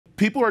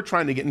People are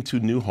trying to get into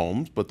new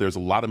homes, but there's a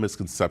lot of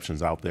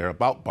misconceptions out there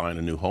about buying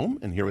a new home.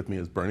 And here with me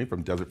is Bernie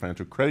from Desert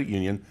Financial Credit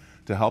Union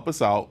to help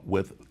us out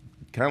with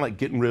kind of like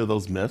getting rid of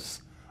those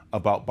myths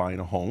about buying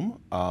a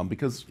home.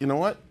 Because you know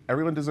what?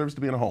 Everyone deserves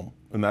to be in a home.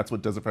 And that's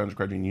what Desert Financial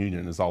Credit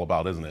Union is all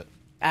about, isn't it?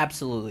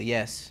 Absolutely,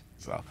 yes.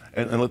 So,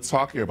 and let's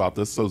talk here about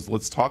this. So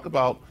let's talk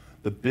about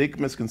the big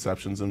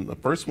misconceptions. And the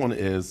first one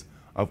is,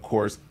 of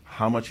course,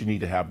 how much you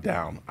need to have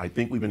down. I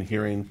think we've been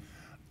hearing,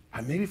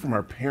 maybe from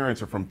our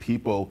parents or from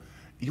people,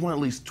 you want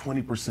at least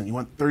 20%, you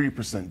want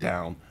 30%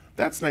 down.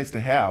 That's nice to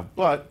have,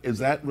 but is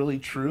that really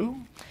true?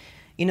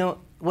 You know,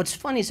 what's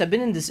funny is I've been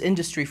in this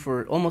industry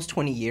for almost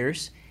 20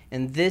 years,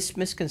 and this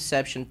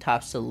misconception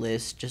tops the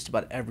list just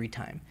about every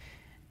time,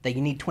 that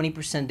you need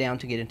 20% down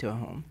to get into a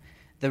home.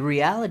 The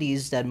reality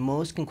is that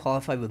most can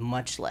qualify with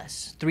much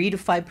less. 3 to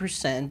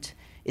 5%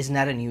 is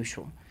not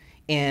unusual.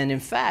 And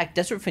in fact,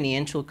 Desert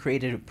Financial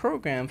created a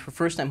program for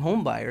first-time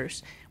home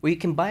buyers where you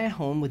can buy a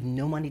home with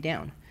no money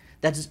down.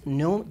 That's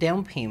no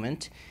down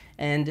payment,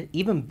 and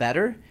even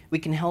better, we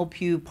can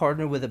help you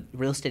partner with a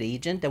real estate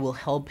agent that will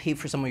help pay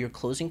for some of your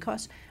closing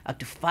costs, up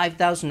to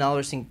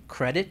 $5,000 in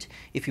credit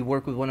if you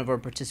work with one of our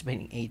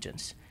participating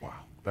agents. Wow,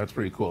 that's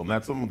pretty cool. And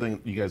that's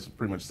something you guys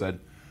pretty much said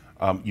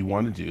you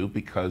want to do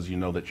because you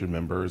know that your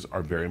members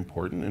are very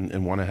important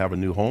and want to have a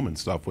new home and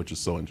stuff, which is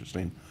so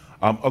interesting.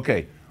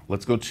 Okay,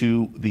 let's go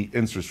to the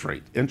interest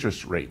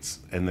rates.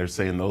 And they're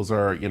saying those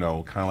are, kind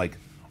of like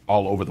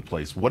all over the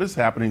place. What is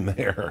happening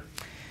there?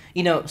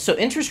 So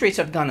interest rates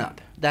have gone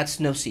up. That's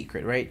no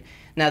secret, right?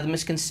 Now, the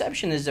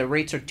misconception is that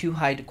rates are too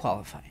high to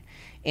qualify.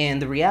 And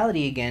the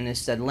reality, again,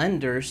 is that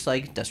lenders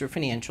like Desert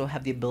Financial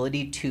have the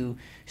ability to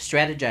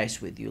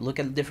strategize with you, look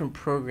at different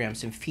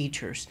programs and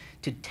features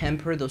to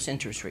temper those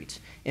interest rates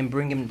and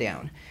bring them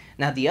down.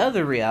 Now, the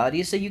other reality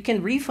is that you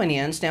can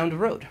refinance down the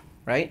road,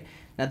 right?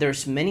 Now,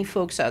 there's many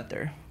folks out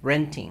there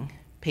renting,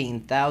 paying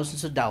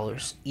thousands of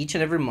dollars each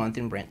and every month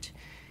in rent,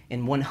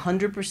 and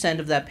 100%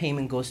 of that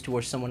payment goes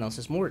towards someone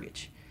else's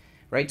mortgage.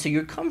 Right? So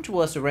you're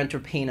comfortable as a renter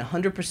paying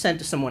 100%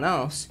 to someone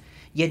else,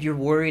 yet you're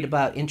worried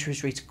about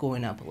interest rates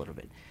going up a little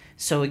bit.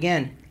 So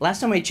again, last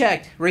time I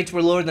checked, rates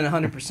were lower than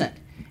 100%.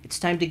 It's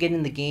time to get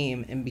in the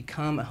game and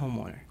become a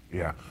homeowner.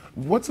 Yeah.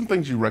 What's some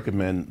things you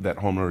recommend that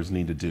homeowners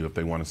need to do if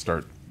they want to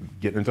start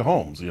getting into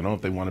homes,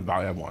 if they want to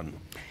buy one?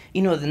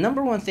 The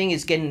number one thing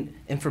is getting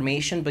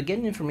information, but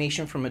getting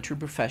information from a true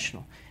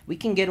professional. We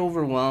can get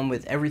overwhelmed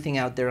with everything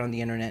out there on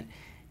the internet.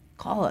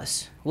 Call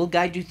us. We'll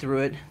guide you through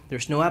it.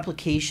 There's no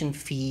application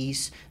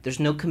fees. There's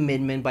no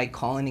commitment by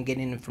calling and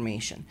getting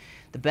information.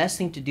 The best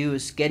thing to do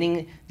is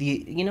getting the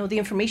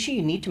information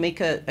you need to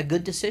make a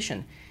good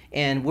decision.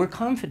 And we're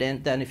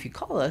confident that if you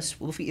call us,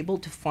 we'll be able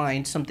to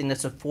find something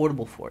that's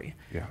affordable for you.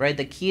 Yeah. Right?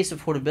 The key is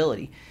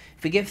affordability.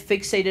 If we get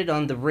fixated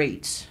on the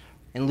rates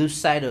and lose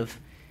sight of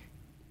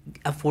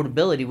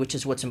affordability, which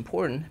is what's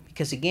important,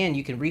 because again,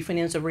 you can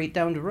refinance a rate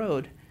down the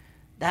road,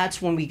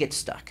 that's when we get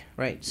stuck,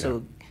 right? Yeah.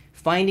 So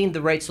finding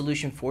the right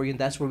solution for you,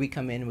 that's where we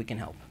come in and we can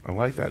help. I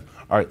like that.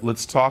 All right,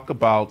 let's talk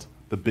about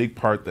the big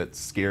part that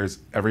scares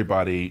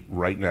everybody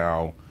right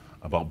now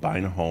about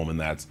buying a home, and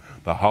that's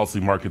the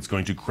housing market's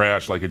going to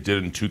crash like it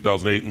did in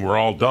 2008 and we're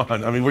all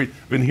done. I mean, we've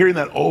been hearing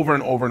that over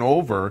and over and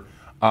over,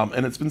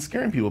 and it's been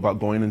scaring people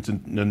about going into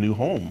a new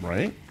home,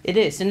 right? It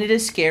is, and it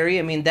is scary.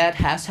 I mean, that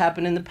has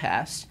happened in the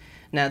past.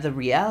 Now, the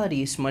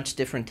reality is much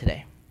different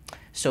today.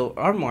 So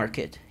our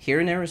market here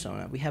in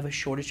Arizona, we have a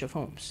shortage of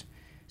homes.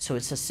 So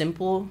it's a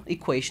simple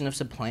equation of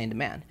supply and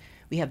demand.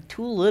 We have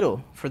too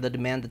little for the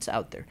demand that's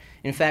out there.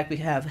 In fact, we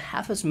have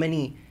half as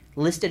many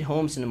listed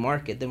homes in the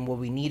market than what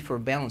we need for a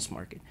balanced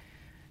market.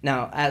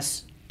 Now,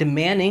 as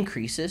demand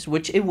increases,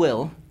 which it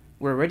will,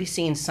 we're already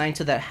seeing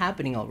signs of that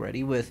happening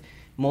already with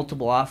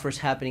multiple offers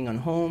happening on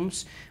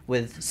homes,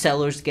 with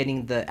sellers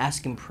getting the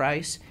asking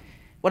price.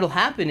 What'll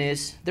happen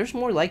is there's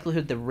more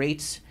likelihood the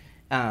rates,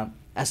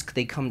 as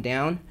they come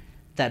down,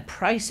 that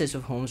prices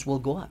of homes will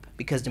go up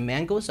because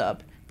demand goes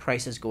up,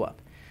 prices go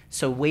up.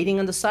 So waiting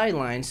on the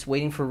sidelines,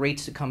 waiting for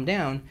rates to come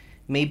down,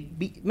 may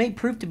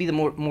prove to be the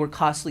more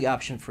costly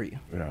option for you.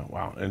 Yeah,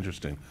 wow,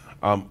 interesting.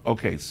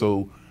 Okay,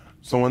 so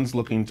someone's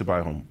looking to buy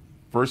a home.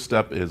 First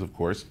step is, of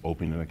course,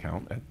 opening an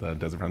account at the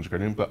Desert Financial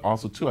Credit Union, but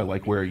also, too, I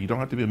like where you don't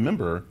have to be a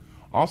member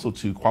also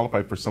to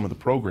qualify for some of the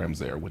programs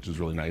there, which is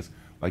really nice.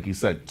 Like you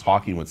said,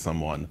 talking with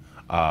someone,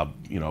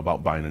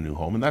 about buying a new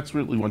home. And that's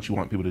really what you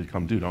want people to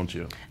come do, don't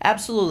you?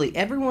 Absolutely.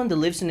 Everyone that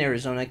lives in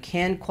Arizona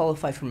can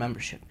qualify for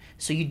membership.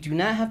 So you do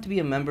not have to be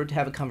a member to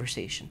have a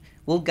conversation.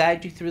 We'll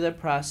guide you through that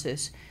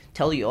process,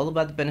 tell you all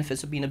about the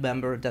benefits of being a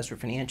member of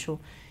Desert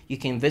Financial. You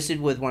can visit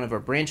with one of our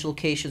branch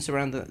locations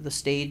around the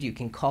state. You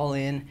can call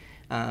in.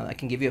 I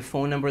can give you a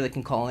phone number that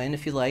can call in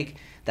if you like.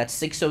 That's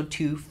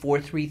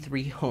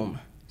 602-433-HOME.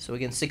 So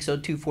again,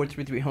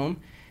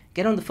 602-433-HOME.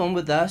 Get on the phone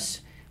with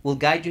us. We'll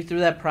guide you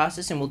through that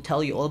process, and we'll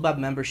tell you all about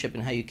membership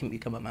and how you can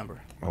become a member.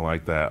 I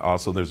like that.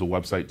 Also, there's a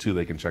website, too,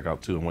 they can check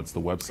out, too. And what's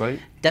the website?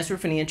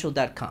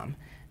 DesertFinancial.com.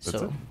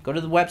 So go to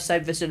the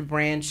website, visit a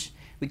branch.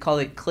 We call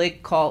it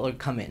click, call, or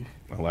come in.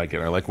 I like it.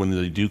 I like when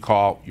they do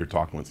call, you're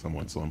talking with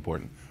someone. So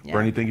important. Yeah.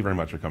 Bernie, thank you very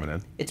much for coming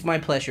in. It's my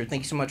pleasure.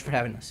 Thank you so much for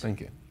having us.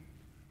 Thank you.